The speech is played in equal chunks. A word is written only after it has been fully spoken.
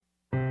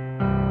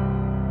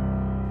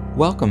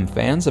Welcome,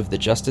 fans of the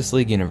Justice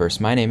League universe.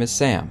 My name is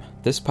Sam.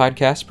 This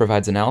podcast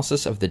provides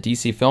analysis of the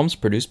DC films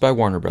produced by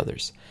Warner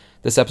Brothers.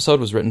 This episode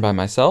was written by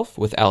myself,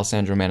 with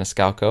Alessandro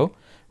Maniscalco,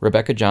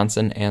 Rebecca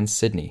Johnson, and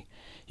Sydney.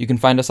 You can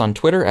find us on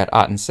Twitter at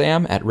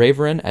OttenSam, at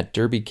Raverin, at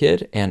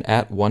DerbyKid, and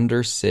at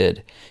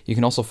WonderSid. You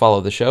can also follow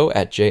the show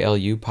at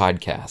JLU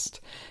Podcast.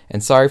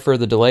 And sorry for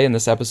the delay in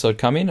this episode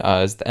coming.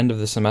 It's the end of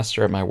the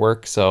semester at my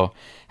work, so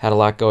had a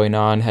lot going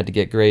on, had to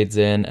get grades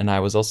in, and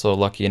I was also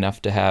lucky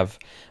enough to have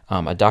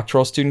a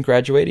doctoral student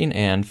graduating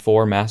and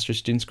 4 master's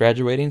students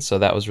graduating, so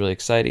that was really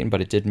exciting,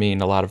 but it did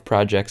mean a lot of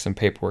projects and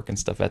paperwork and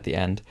stuff at the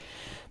end.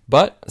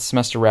 But the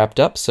semester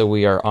wrapped up, so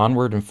we are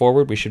onward and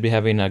forward. We should be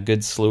having a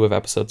good slew of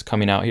episodes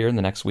coming out here in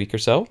the next week or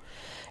so.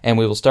 And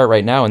we will start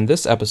right now in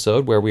this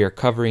episode where we are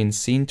covering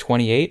Scene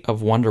 28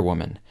 of Wonder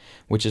Woman,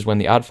 which is when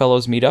the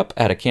Oddfellows meet up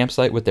at a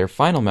campsite with their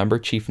final member,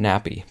 Chief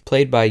Nappy,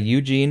 played by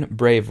Eugene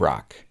Brave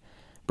Rock.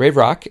 Brave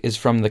Rock is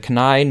from the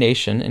Kainai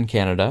Nation in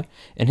Canada,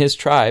 and his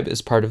tribe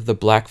is part of the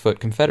Blackfoot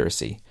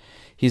Confederacy.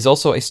 He's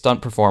also a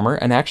stunt performer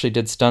and actually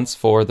did stunts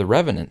for The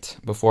Revenant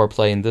before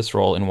playing this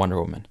role in Wonder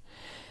Woman.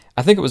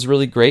 I think it was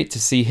really great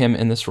to see him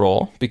in this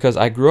role because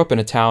I grew up in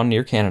a town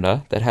near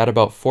Canada that had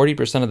about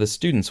 40% of the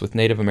students with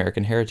Native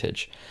American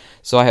heritage.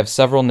 So I have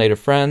several Native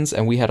friends,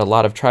 and we had a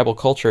lot of tribal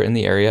culture in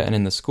the area and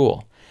in the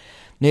school.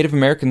 Native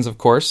Americans, of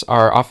course,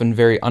 are often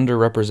very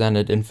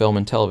underrepresented in film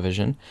and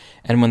television,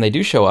 and when they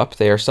do show up,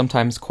 they are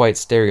sometimes quite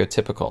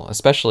stereotypical,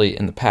 especially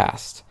in the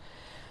past.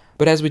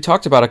 But as we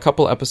talked about a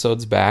couple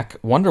episodes back,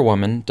 Wonder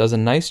Woman does a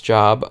nice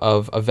job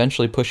of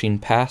eventually pushing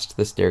past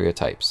the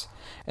stereotypes.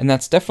 And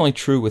that's definitely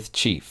true with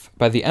Chief.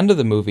 By the end of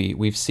the movie,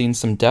 we've seen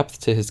some depth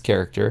to his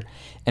character,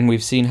 and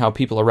we've seen how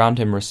people around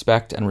him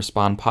respect and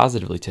respond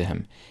positively to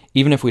him,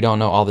 even if we don't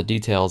know all the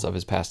details of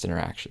his past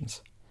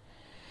interactions.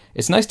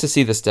 It's nice to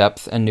see this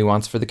depth and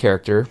nuance for the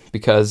character,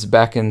 because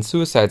back in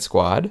Suicide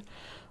Squad,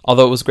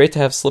 although it was great to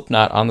have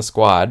Slipknot on the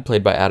squad,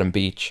 played by Adam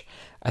Beach,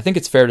 I think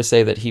it's fair to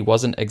say that he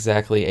wasn't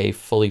exactly a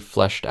fully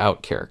fleshed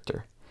out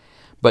character.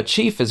 But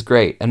Chief is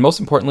great, and most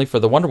importantly for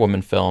the Wonder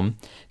Woman film,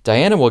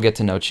 Diana will get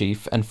to know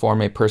Chief and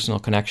form a personal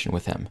connection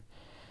with him.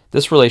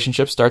 This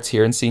relationship starts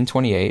here in Scene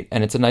 28,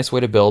 and it's a nice way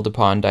to build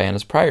upon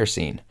Diana's prior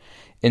scene.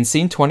 In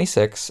Scene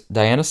 26,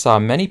 Diana saw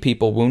many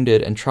people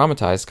wounded and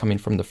traumatized coming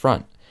from the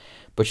front,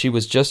 but she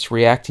was just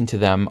reacting to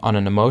them on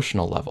an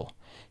emotional level.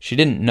 She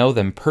didn't know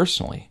them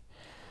personally.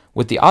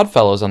 With the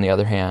Oddfellows, on the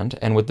other hand,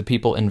 and with the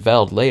people in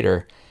Veld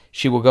later,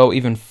 she will go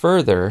even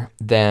further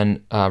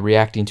than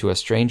reacting to a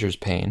stranger's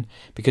pain,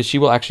 because she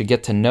will actually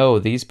get to know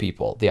these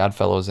people, the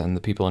Oddfellows and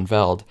the people in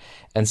Veld,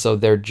 and so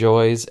their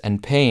joys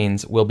and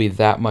pains will be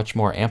that much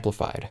more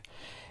amplified.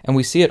 And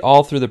we see it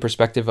all through the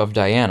perspective of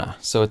Diana,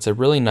 so it's a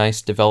really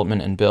nice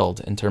development and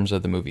build in terms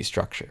of the movie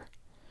structure.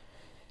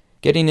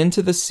 Getting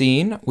into the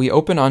scene, we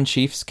open on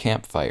Chief's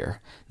campfire,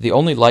 the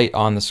only light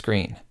on the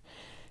screen.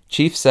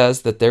 Chief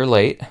says that they're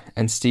late,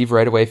 and Steve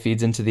right away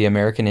feeds into the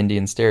American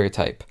Indian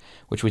stereotype,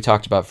 which we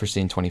talked about for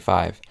Scene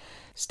 25.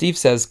 Steve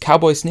says,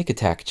 "Cowboy sneak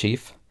attack,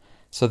 Chief."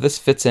 So this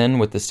fits in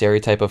with the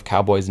stereotype of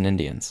cowboys and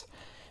Indians.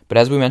 But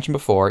as we mentioned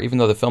before, even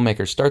though the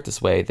filmmakers start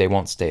this way, they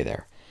won't stay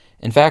there.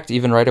 In fact,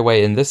 even right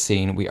away in this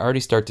scene, we already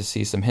start to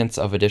see some hints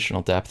of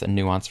additional depth and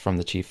nuance from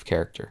the Chief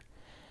character.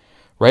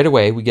 Right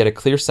away, we get a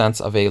clear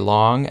sense of a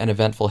long and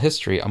eventful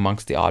history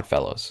amongst the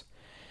Oddfellows.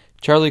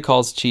 Charlie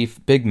calls Chief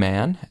Big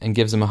Man and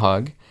gives him a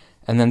hug,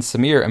 and then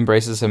Samir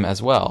embraces him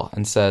as well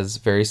and says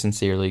very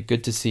sincerely,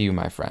 "Good to see you,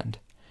 my friend."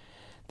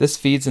 This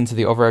feeds into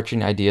the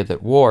overarching idea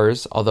that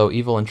wars, although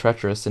evil and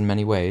treacherous in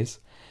many ways,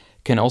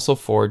 can also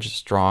forge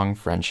strong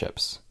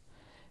friendships.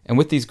 And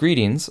with these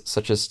greetings,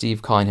 such as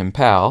Steve calling him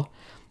pal,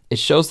 it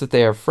shows that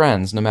they are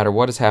friends no matter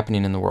what is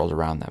happening in the world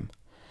around them.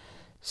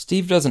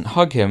 Steve doesn't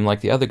hug him like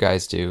the other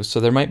guys do, so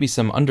there might be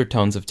some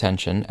undertones of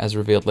tension, as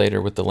revealed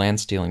later with the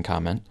land-stealing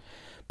comment,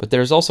 but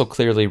there is also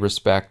clearly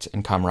respect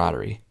and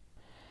camaraderie.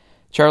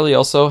 Charlie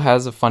also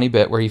has a funny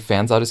bit where he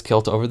fans out his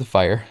kilt over the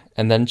fire,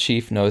 and then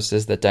Chief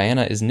notices that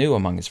Diana is new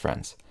among his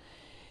friends.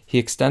 He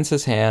extends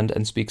his hand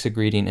and speaks a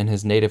greeting in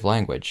his native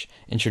language,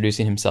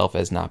 introducing himself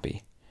as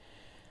Nappy.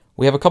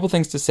 We have a couple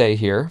things to say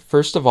here.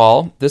 First of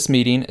all, this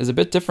meeting is a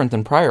bit different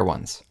than prior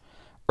ones.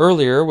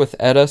 Earlier, with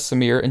Etta,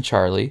 Samir, and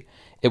Charlie,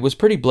 it was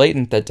pretty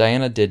blatant that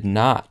Diana did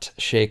not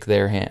shake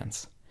their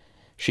hands.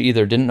 She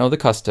either didn't know the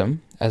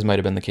custom, as might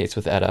have been the case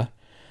with Etta,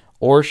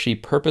 or she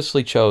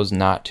purposely chose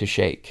not to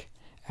shake,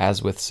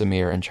 as with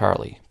Samir and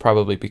Charlie,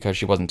 probably because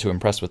she wasn't too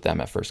impressed with them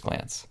at first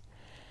glance.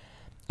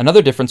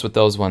 Another difference with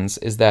those ones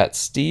is that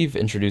Steve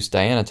introduced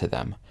Diana to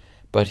them,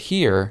 but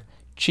here,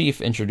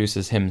 Chief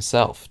introduces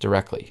himself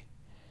directly.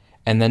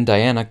 And then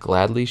Diana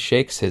gladly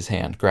shakes his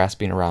hand,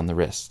 grasping around the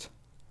wrist.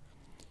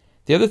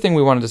 The other thing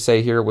we wanted to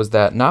say here was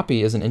that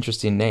Nappy is an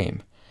interesting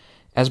name.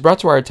 As brought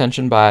to our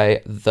attention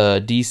by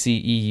the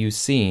DCEU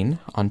Scene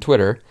on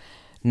Twitter,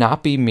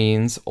 Nappy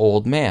means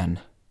old man,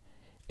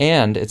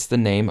 and it's the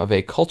name of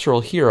a cultural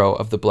hero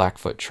of the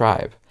Blackfoot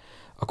tribe.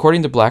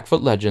 According to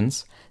Blackfoot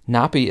legends,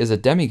 Nappy is a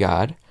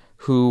demigod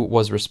who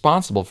was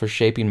responsible for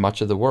shaping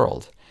much of the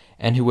world,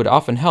 and who would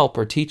often help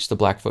or teach the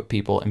Blackfoot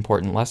people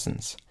important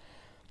lessons.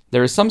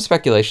 There is some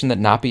speculation that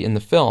Napi in the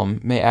film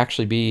may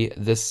actually be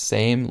this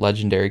same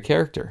legendary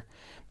character,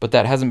 but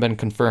that hasn't been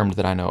confirmed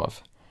that I know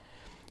of.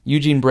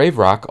 Eugene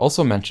Braverock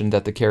also mentioned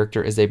that the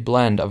character is a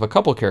blend of a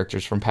couple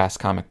characters from past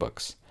comic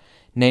books,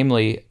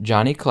 namely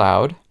Johnny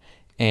Cloud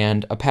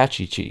and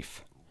Apache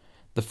Chief,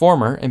 the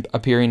former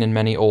appearing in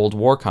many old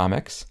war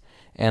comics,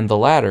 and the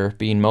latter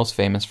being most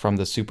famous from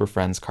the Super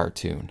Friends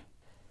cartoon.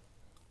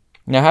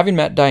 Now, having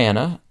met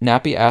Diana,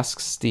 Napi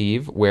asks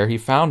Steve where he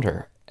found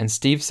her, and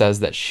Steve says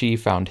that she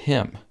found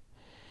him.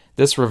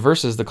 This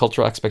reverses the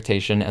cultural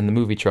expectation and the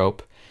movie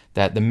trope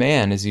that the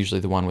man is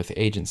usually the one with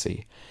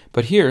agency.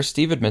 But here,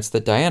 Steve admits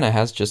that Diana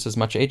has just as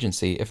much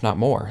agency, if not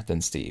more,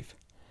 than Steve.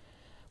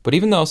 But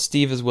even though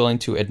Steve is willing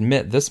to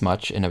admit this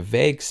much in a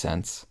vague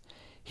sense,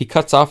 he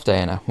cuts off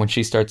Diana when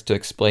she starts to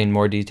explain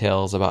more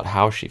details about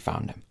how she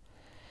found him.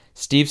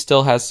 Steve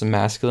still has some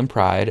masculine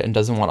pride and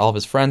doesn't want all of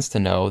his friends to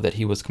know that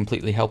he was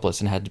completely helpless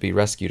and had to be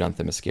rescued on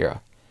Themyscira.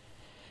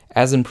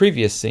 As in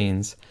previous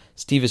scenes,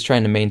 Steve is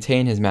trying to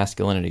maintain his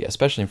masculinity,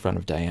 especially in front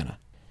of Diana.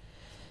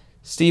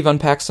 Steve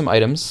unpacks some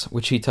items,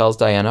 which he tells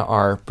Diana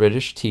are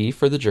British tea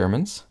for the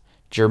Germans,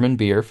 German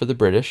beer for the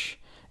British,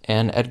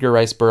 and Edgar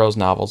Rice Burroughs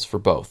novels for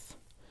both.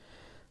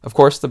 Of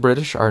course, the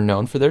British are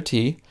known for their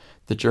tea,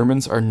 the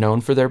Germans are known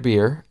for their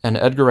beer, and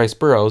Edgar Rice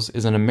Burroughs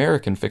is an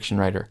American fiction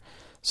writer,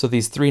 so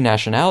these three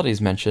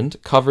nationalities mentioned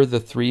cover the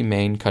three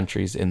main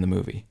countries in the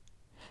movie.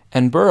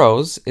 And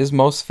Burroughs is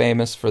most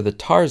famous for the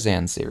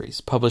Tarzan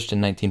series, published in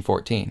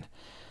 1914.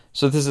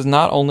 So this is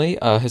not only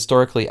a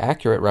historically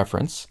accurate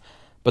reference,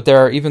 but there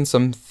are even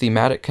some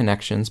thematic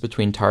connections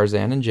between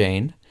Tarzan and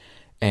Jane,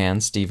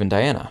 and Steve and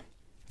Diana.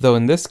 Though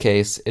in this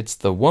case, it's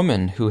the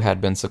woman who had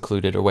been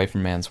secluded away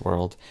from man's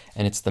world,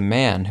 and it's the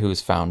man who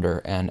has found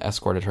her and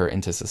escorted her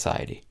into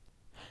society.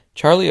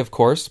 Charlie, of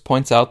course,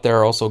 points out there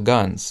are also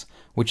guns,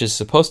 which is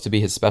supposed to be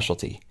his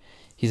specialty.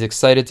 He's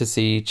excited to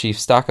see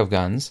Chief's stock of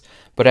guns,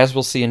 but as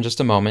we'll see in just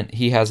a moment,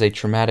 he has a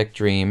traumatic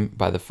dream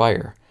by the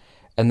fire.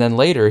 And then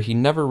later, he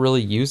never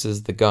really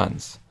uses the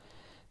guns.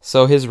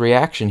 So his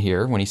reaction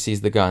here, when he sees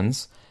the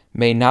guns,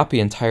 may not be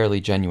entirely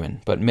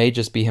genuine, but may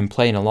just be him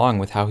playing along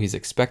with how he's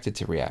expected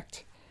to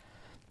react.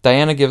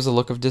 Diana gives a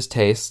look of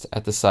distaste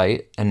at the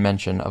sight and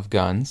mention of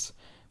guns,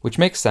 which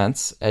makes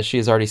sense, as she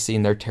has already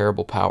seen their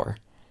terrible power.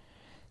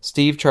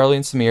 Steve, Charlie,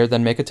 and Samir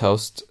then make a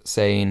toast,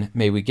 saying,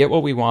 "May we get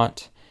what we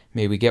want,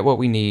 may we get what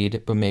we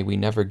need, but may we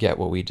never get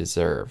what we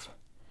deserve."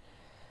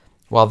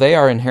 While they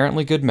are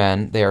inherently good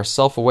men, they are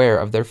self-aware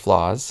of their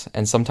flaws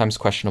and sometimes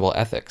questionable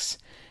ethics,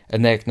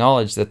 and they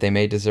acknowledge that they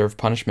may deserve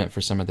punishment for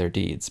some of their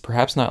deeds,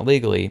 perhaps not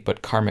legally,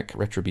 but karmic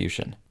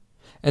retribution.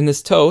 And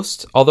this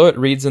toast, although it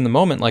reads in the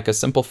moment like a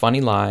simple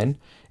funny line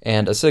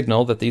and a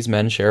signal that these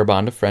men share a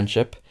bond of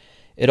friendship,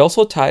 it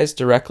also ties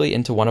directly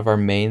into one of our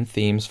main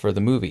themes for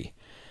the movie.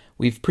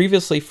 We've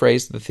previously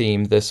phrased the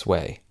theme this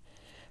way: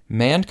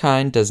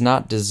 mankind does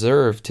not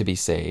deserve to be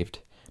saved,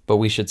 but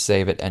we should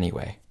save it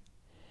anyway.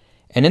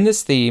 And in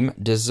this theme,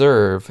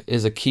 deserve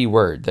is a key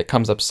word that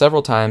comes up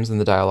several times in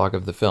the dialogue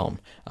of the film.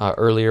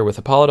 Earlier with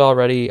Hippolyta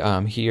already,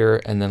 here,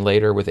 and then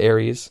later with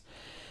Ares.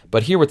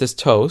 But here with this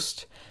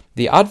toast,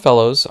 the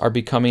Oddfellows are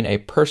becoming a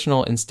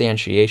personal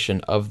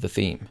instantiation of the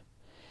theme.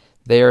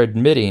 They are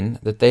admitting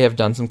that they have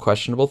done some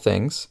questionable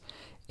things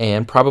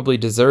and probably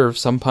deserve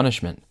some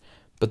punishment,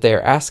 but they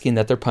are asking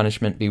that their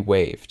punishment be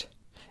waived.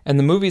 And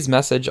the movie's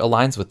message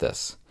aligns with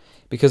this,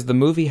 because the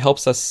movie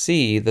helps us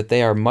see that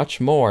they are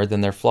much more than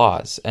their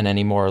flaws and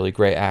any morally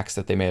gray acts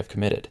that they may have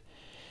committed.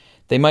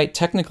 They might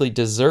technically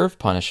deserve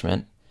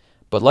punishment,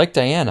 but like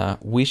Diana,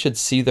 we should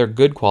see their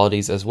good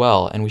qualities as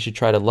well, and we should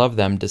try to love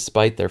them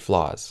despite their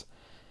flaws.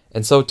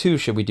 And so too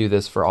should we do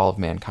this for all of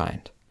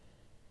mankind.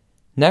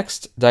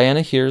 Next,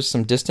 Diana hears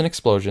some distant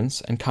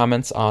explosions and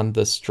comments on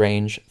the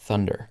strange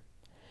thunder.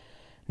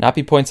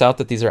 Napi points out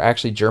that these are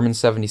actually German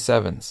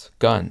 77s,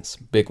 guns,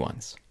 big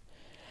ones.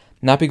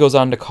 Napi goes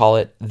on to call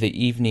it the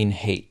evening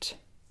hate.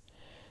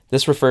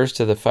 This refers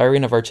to the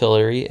firing of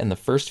artillery in the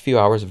first few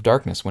hours of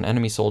darkness when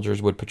enemy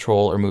soldiers would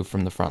patrol or move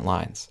from the front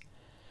lines.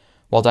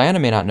 While Diana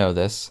may not know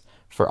this,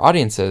 for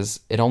audiences,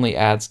 it only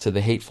adds to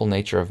the hateful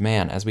nature of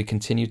man as we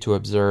continue to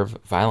observe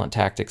violent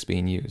tactics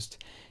being used,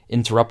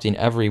 interrupting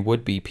every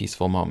would-be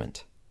peaceful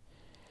moment.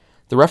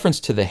 The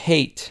reference to the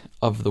hate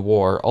of the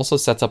war also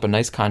sets up a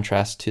nice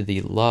contrast to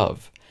the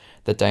love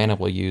that Diana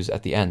will use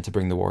at the end to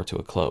bring the war to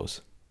a close.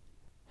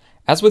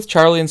 As with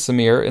Charlie and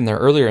Samir in their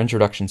earlier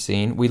introduction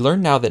scene, we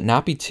learn now that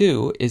Napi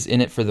too is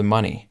in it for the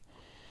money.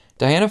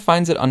 Diana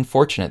finds it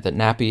unfortunate that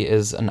Napi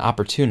is an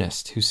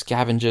opportunist who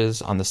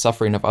scavenges on the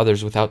suffering of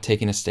others without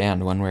taking a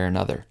stand one way or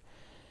another.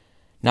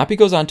 Napi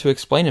goes on to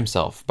explain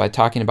himself by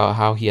talking about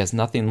how he has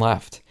nothing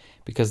left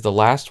because the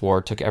last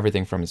war took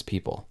everything from his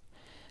people.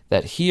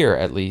 That here,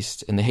 at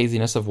least, in the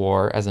haziness of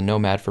war as a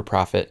nomad for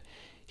profit,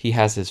 he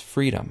has his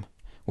freedom,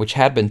 which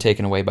had been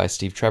taken away by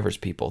Steve Trevor's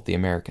people, the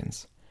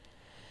Americans.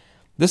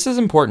 This is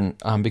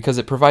important because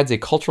it provides a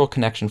cultural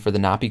connection for the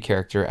Napi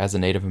character as a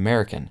Native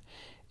American.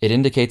 It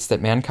indicates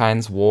that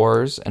mankind's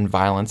wars and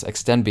violence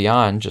extend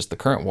beyond just the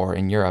current war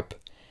in Europe,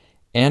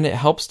 and it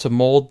helps to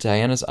mold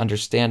Diana's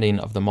understanding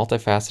of the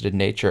multifaceted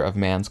nature of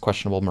man's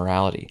questionable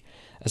morality,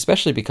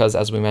 especially because,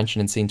 as we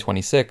mentioned in scene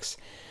 26,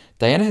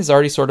 Diana has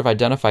already sort of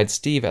identified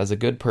Steve as a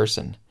good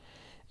person.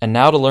 And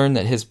now to learn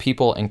that his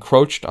people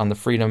encroached on the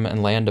freedom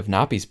and land of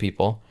Napi's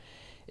people,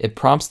 it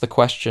prompts the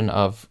question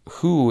of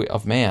who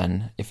of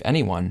man, if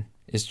anyone,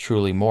 is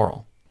truly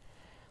moral.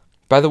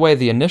 By the way,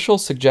 the initial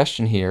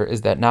suggestion here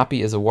is that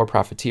Napi is a war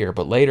profiteer,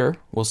 but later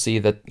we'll see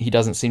that he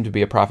doesn't seem to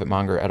be a profit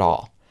monger at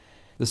all.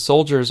 The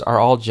soldiers are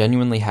all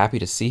genuinely happy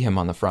to see him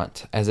on the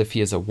front, as if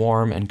he is a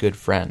warm and good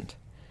friend.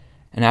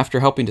 And after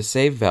helping to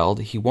save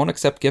Veld, he won't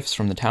accept gifts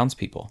from the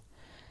townspeople.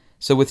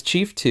 So with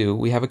Chief 2,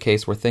 we have a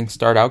case where things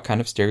start out kind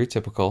of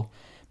stereotypical,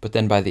 but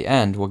then by the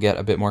end will get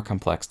a bit more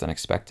complex than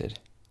expected.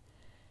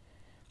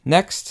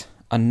 Next,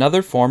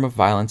 another form of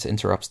violence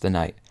interrupts the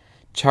night.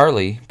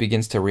 Charlie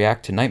begins to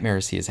react to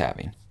nightmares he is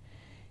having.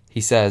 He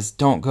says,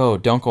 don't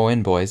go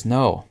in, boys,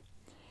 no.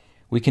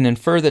 We can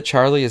infer that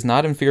Charlie is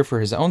not in fear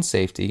for his own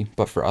safety,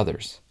 but for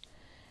others.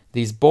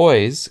 These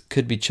boys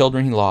could be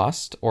children he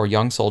lost, or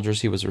young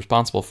soldiers he was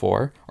responsible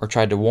for, or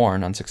tried to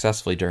warn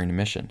unsuccessfully during a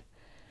mission.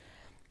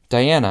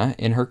 Diana,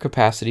 in her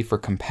capacity for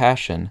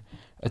compassion,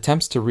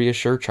 attempts to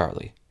reassure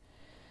Charlie.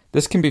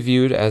 This can be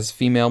viewed as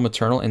female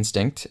maternal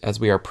instinct, as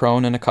we are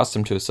prone and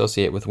accustomed to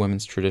associate with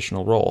women's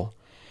traditional role.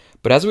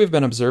 But as we've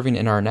been observing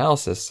in our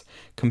analysis,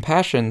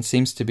 compassion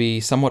seems to be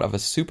somewhat of a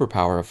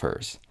superpower of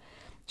hers.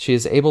 She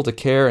is able to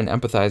care and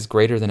empathize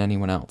greater than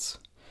anyone else.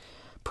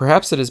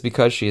 Perhaps it is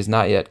because she is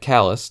not yet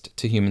calloused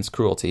to humans'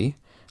 cruelty,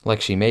 like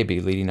she may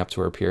be leading up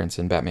to her appearance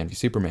in Batman v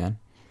Superman,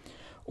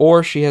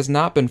 or she has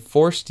not been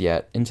forced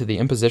yet into the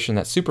imposition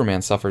that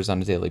Superman suffers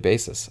on a daily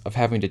basis, of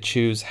having to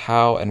choose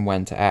how and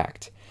when to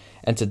act,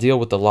 and to deal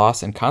with the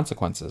loss and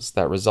consequences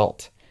that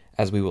result,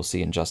 as we will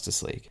see in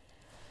Justice League.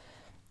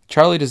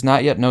 Charlie does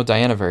not yet know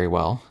Diana very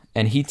well,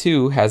 and he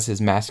too has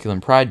his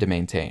masculine pride to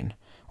maintain,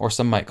 or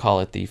some might call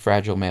it the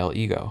fragile male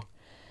ego.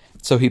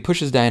 So he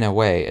pushes Diana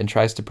away and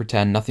tries to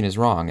pretend nothing is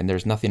wrong and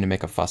there's nothing to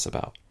make a fuss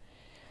about.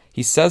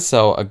 He says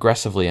so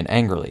aggressively and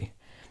angrily,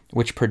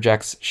 which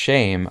projects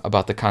shame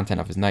about the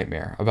content of his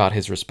nightmare, about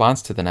his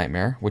response to the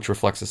nightmare, which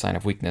reflects a sign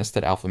of weakness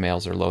that alpha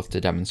males are loath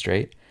to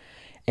demonstrate,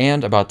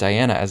 and about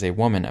Diana as a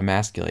woman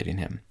emasculating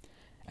him,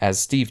 as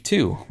Steve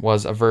too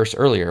was a verse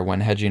earlier when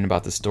hedging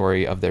about the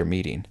story of their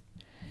meeting.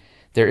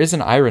 There is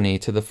an irony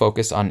to the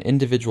focus on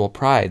individual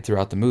pride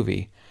throughout the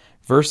movie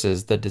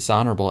versus the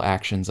dishonorable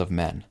actions of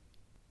men.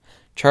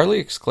 Charlie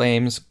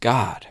exclaims,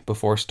 "God,"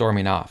 before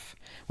storming off,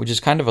 which is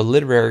kind of a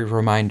literary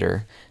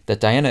reminder that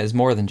Diana is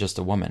more than just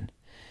a woman.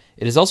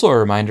 It is also a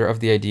reminder of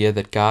the idea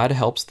that God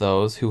helps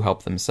those who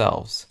help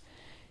themselves.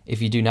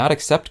 If you do not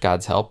accept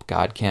God's help,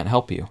 God can't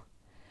help you.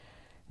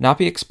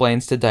 Napi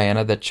explains to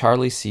Diana that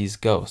Charlie sees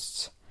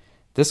ghosts.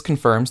 This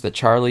confirms that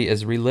Charlie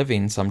is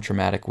reliving some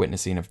traumatic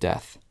witnessing of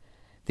death.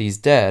 These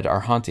dead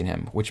are haunting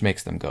him, which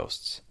makes them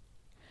ghosts.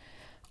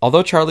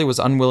 Although Charlie was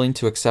unwilling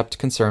to accept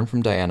concern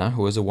from Diana,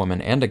 who is a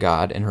woman and a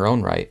god in her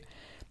own right,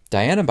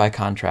 Diana, by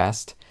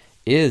contrast,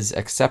 is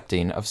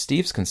accepting of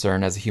Steve's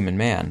concern as a human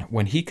man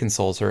when he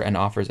consoles her and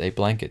offers a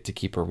blanket to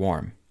keep her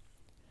warm.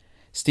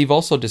 Steve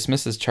also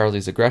dismisses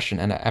Charlie's aggression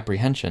and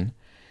apprehension,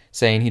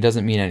 saying he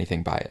doesn't mean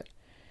anything by it.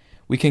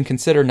 We can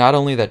consider not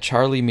only that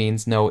Charlie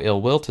means no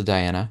ill will to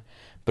Diana,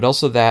 but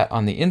also that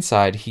on the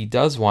inside he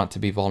does want to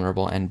be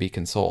vulnerable and be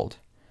consoled.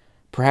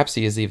 Perhaps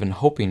he is even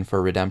hoping for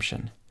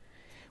redemption.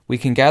 We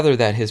can gather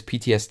that his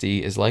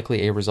PTSD is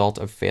likely a result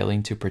of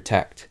failing to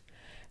protect,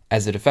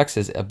 as it affects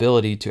his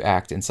ability to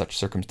act in such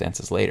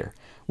circumstances later,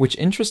 which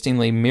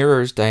interestingly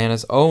mirrors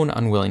Diana's own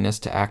unwillingness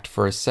to act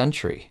for a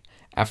century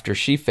after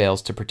she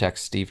fails to protect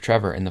Steve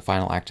Trevor in the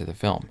final act of the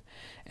film,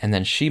 and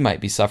then she might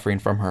be suffering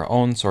from her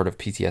own sort of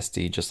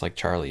PTSD just like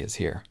Charlie is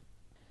here.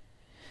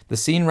 The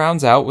scene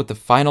rounds out with the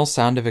final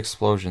sound of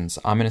explosions,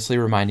 ominously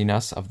reminding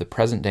us of the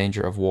present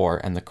danger of war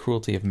and the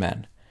cruelty of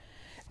men.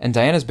 And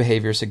Diana's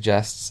behavior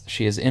suggests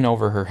she is in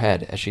over her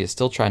head as she is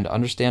still trying to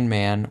understand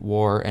man,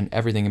 war, and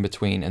everything in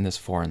between in this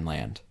foreign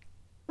land.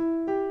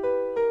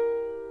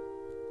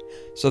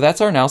 So that's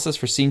our analysis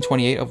for scene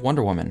 28 of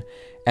Wonder Woman,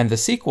 and the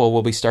sequel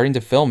will be starting to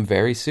film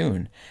very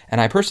soon,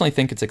 and I personally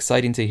think it's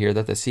exciting to hear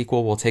that the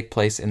sequel will take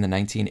place in the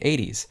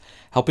 1980s,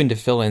 helping to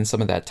fill in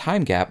some of that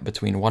time gap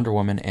between Wonder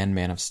Woman and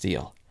Man of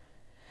Steel.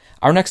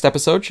 Our next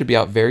episode should be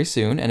out very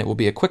soon, and it will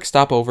be a quick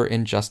stopover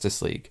in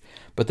Justice League,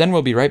 but then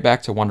we'll be right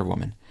back to Wonder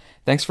Woman.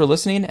 Thanks for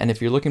listening, and if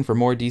you're looking for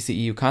more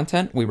DCEU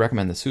content, we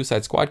recommend the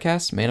Suicide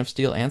Squadcast, Man of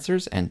Steel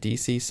Answers, and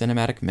DC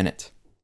Cinematic Minute.